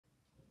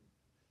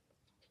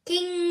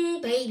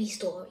King Baby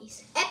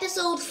Stories,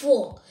 Episode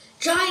 4,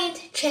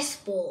 Giant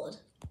Chessboard.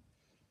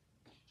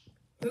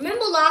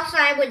 Remember last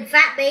time when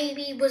Fat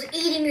Baby was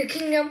eating the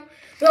kingdom?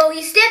 Well,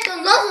 he stepped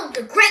on lots of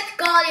the great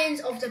guardians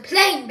of the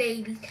plain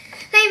babies.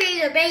 They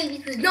made the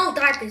babies with no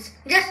diapers,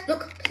 just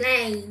look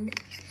plain.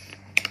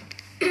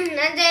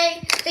 And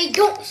they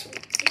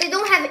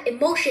don't have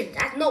emotions.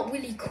 That's not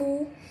really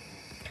cool.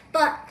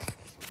 But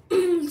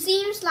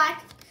seems like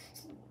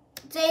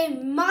they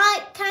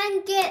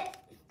can get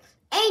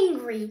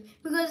angry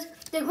because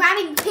they're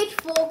grabbing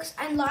pitchforks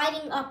and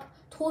lighting up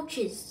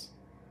torches,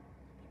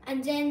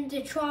 and then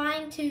they're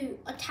trying to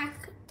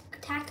attack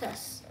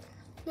us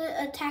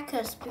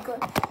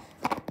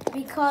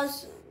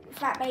because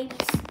Fat Baby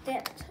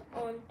stepped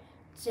on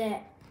the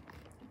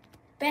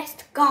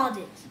best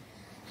gardens.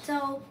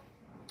 So,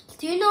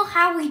 do you know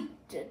how we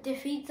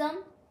defeat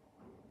them?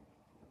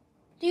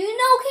 Do you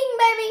know King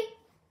Baby?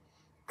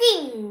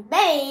 King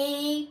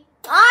Baby,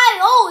 I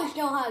always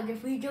know how to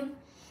defeat them.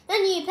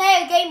 Then you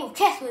play a game of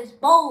chess with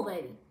Bowl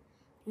Baby.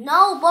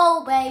 No,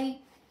 Bowl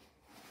Baby,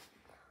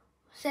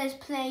 says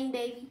Plain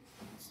Baby.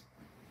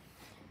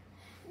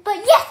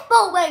 But yes,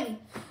 Bowl Baby.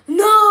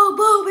 No,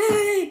 Bowl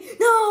Baby.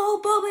 No,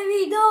 Bowl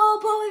Baby. No,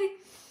 Bowl Baby.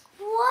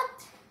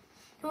 What?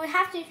 And we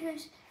have to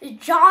choose a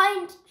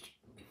giant,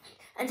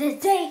 and then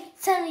they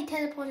suddenly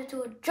teleported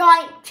to a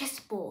giant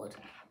chessboard.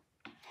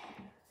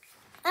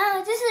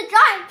 This is a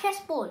giant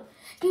chessboard.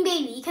 King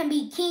Baby, you can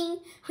be king.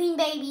 Queen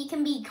Baby, you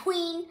can be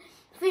queen.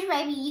 Fish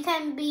Baby, you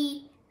can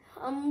be,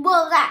 what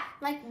was that?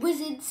 Like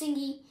wizard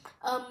thingy,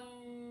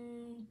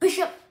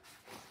 bishop.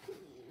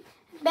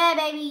 Bear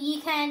Baby,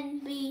 you can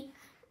be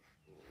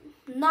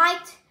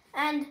knight.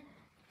 And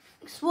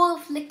Swirl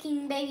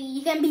Flicking Baby,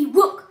 you can be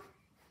rook.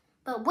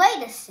 But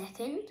wait a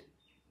second.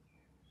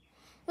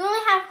 We only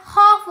have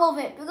half of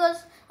it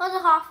because the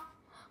other half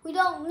we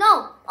don't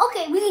know.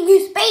 Okay, we can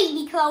use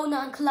Baby Clone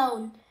and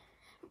Clone.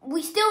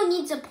 We still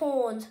need the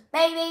pawns.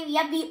 Baby, you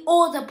have to be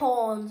all the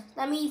pawns.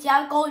 That means you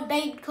have to go in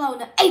Baby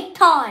Clone 8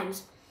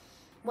 times.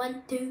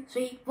 1, 2,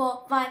 3,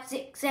 4, 5,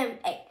 6, 7,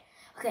 8.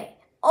 Okay,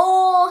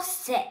 all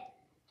set.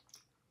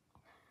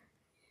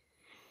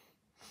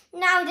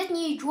 Now we just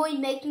need to join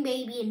Making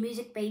Baby and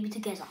Music Baby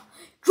together.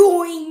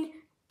 Join.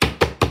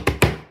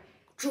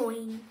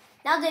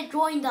 Now they're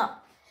joined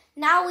up.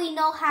 Now we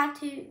know how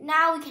to,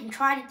 now we can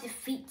try to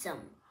defeat them.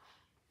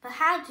 But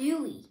how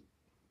do we?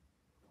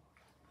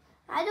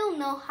 I don't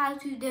know how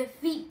to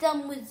defeat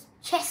them with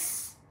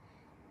chess.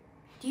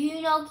 Do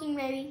you know, King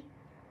Baby?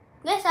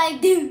 Yes, I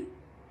do.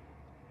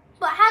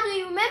 But how do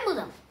you remember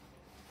them?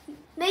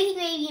 Making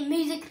Baby and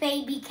Music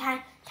Baby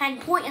can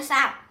point us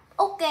out.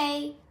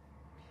 Okay.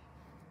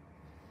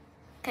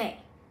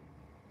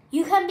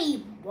 You can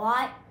be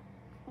white.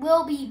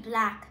 We'll be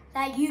black.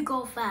 That you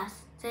go first,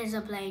 says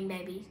the Plain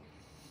Babies.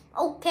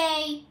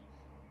 Okay.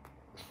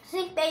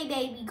 Think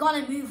Baby, you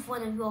gotta move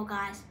one of your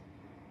guys.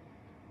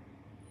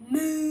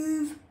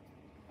 Move.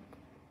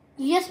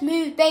 You just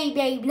moved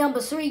Baby number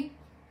 3.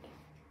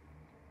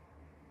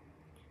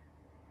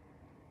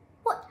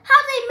 What?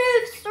 How they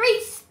move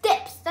 3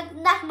 steps?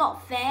 That's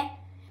not fair.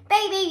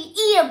 Baby,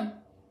 eat him.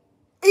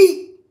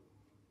 Eat.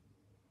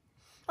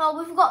 Oh,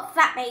 we forgot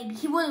Fat Baby.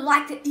 He wouldn't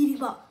like the eating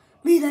part.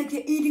 Me like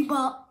the eating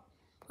part.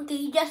 Okay,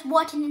 you're just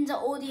watching in the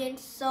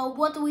audience. So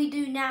what do we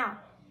do now?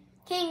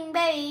 King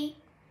Baby,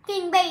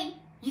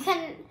 you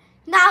can.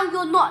 Now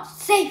you're not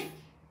safe.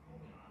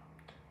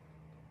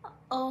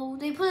 Oh,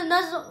 they put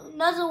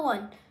another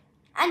one,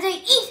 and they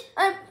eat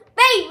a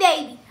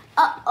baby.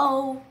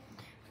 Oh.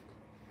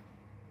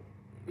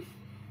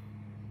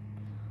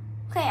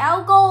 Okay,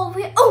 I'll go over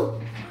here. Oh,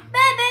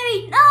 bad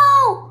baby,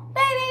 no,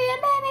 baby.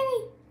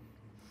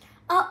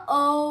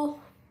 Oh.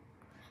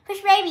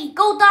 Fish Baby,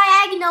 go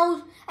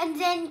diagonals and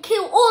then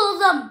kill all of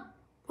them.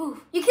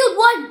 Ooh, you killed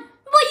one,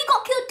 but you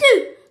got killed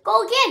 2.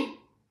 Go again.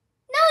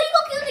 No, you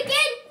got killed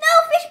again. No,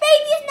 Fish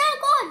Baby is now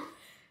gone.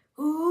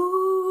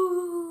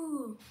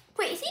 Ooh.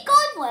 Wait, is he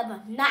gone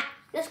forever? Nah,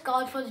 just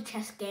gone for the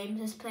chess game.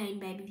 Just playing,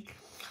 baby.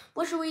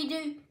 What should we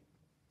do?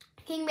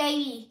 King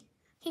Baby,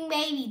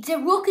 the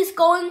rook is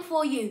going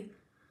for you.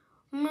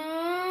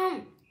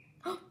 And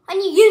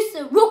you use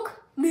the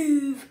rook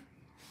move.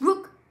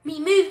 Me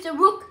move the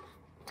rook.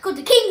 It's called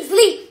the King's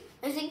Leap,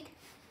 I think.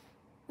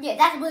 Yeah,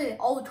 that's what the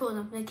old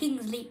tournament, the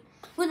King's Leap.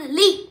 We're gonna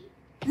leap.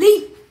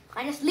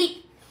 I just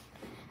leap.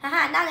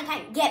 Haha, now they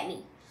can't get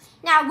me.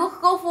 Now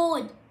rook, go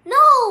forward.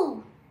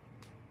 No.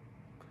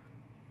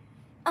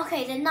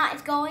 Okay, the knight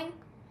is going.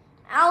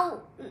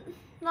 Our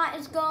knight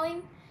is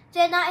going.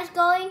 Their knight is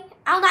going.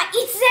 Our knight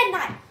eats their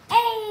knight.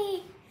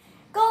 Hey!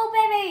 Go,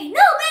 baby!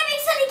 No, baby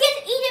suddenly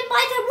gets eaten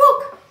by the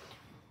rook.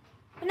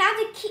 But now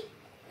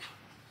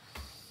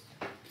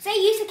they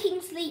use the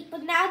King's Leap,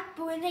 but now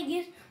when they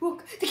use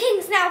rook, the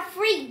King's now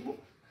free.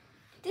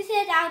 This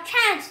is our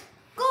chance.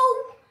 Go,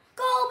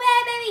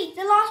 Bear Baby!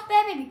 The last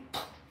Bear Baby.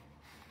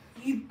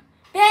 You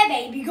Bear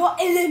Baby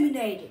got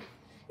eliminated.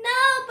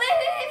 No, Bear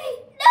Baby!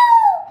 No!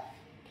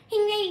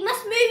 King Baby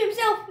must move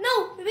himself.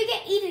 No, we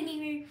get eaten, King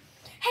Baby.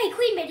 Hey,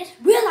 Queen Baby, just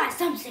realized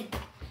something.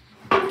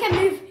 We can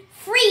move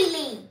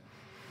freely.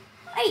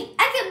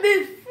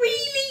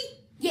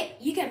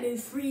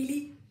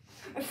 freely.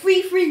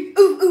 Free.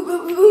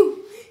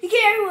 Ooh. You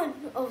get everyone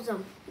of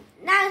them.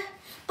 Now,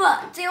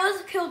 but they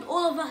also killed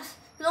all of us.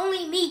 There's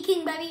only me,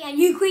 King Baby, and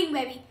you, Queen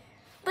Baby.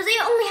 But they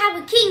only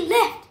have a king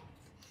left.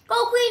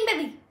 Go, Queen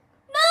Baby.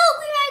 No,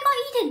 Queen Baby got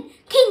eaten.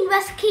 King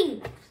vs.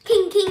 King.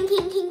 King.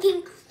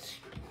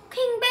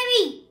 King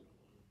Baby.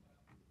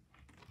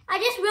 I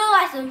just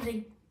realized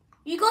something.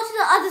 You go to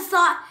the other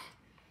side.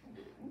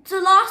 The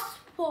last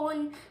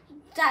pawn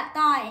that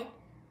died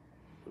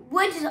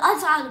went to the other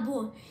side of the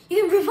board.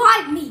 You can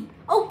revive me.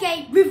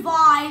 Okay,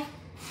 revive.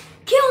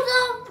 Kill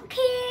the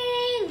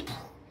king.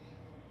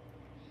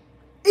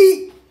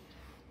 Eat.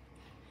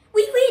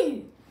 We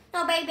win.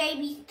 No,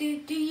 baby,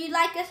 do you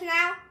like us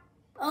now?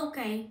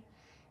 Okay.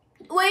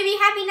 Will you be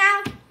happy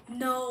now?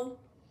 No.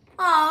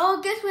 Oh,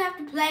 I guess we have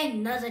to play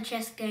another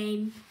chess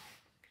game.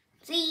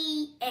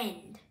 The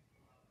end.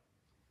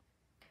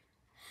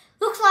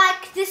 Looks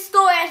like this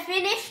story has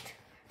finished.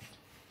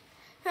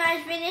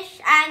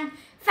 And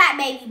Fat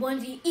Baby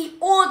wanted to eat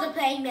all the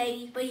playing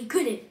babies, but he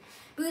couldn't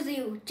because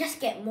he would just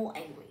get more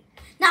angry.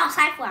 Now it's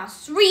time for our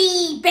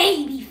 3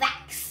 baby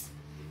facts.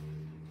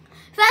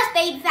 First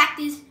baby fact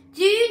is,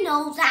 do you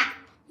know that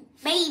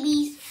playing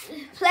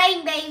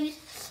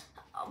babies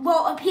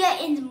will appear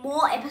in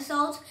more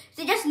episodes?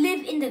 They just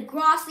live in the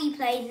grassy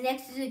place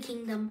next to the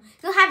kingdom.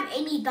 They don't have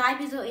any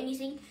diapers or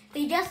anything.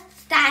 They just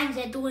stand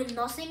there doing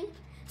nothing.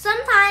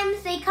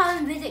 Sometimes they come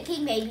and visit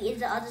King Baby in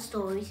the other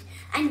stories.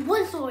 And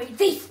one story,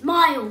 they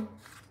smile.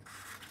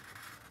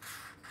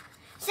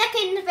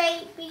 Second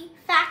baby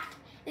fact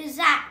is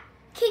that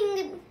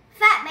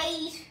Fat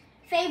Baby's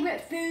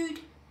favorite food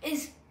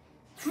is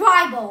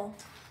dry ball.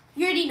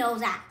 You already know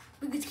that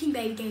because King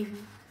Baby gave me.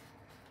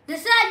 The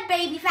third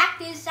baby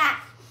fact is that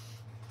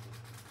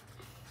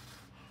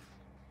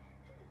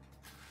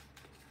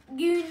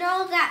you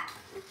know that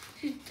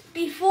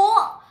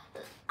before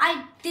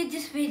I did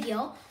this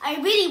video, I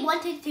really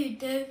wanted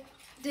to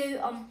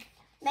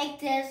make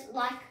this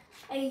like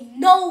a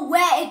know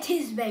where it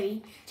is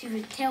baby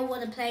to tell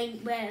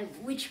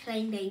which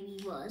playing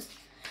baby was.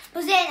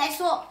 But then I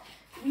saw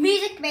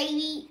Music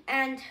Baby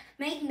and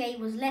Making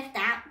Baby was left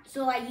out,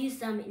 so I used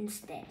them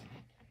instead.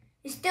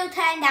 It still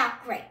turned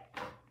out great.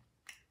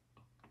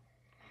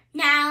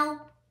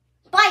 Now,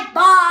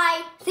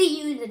 bye-bye.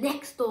 See you in the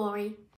next story.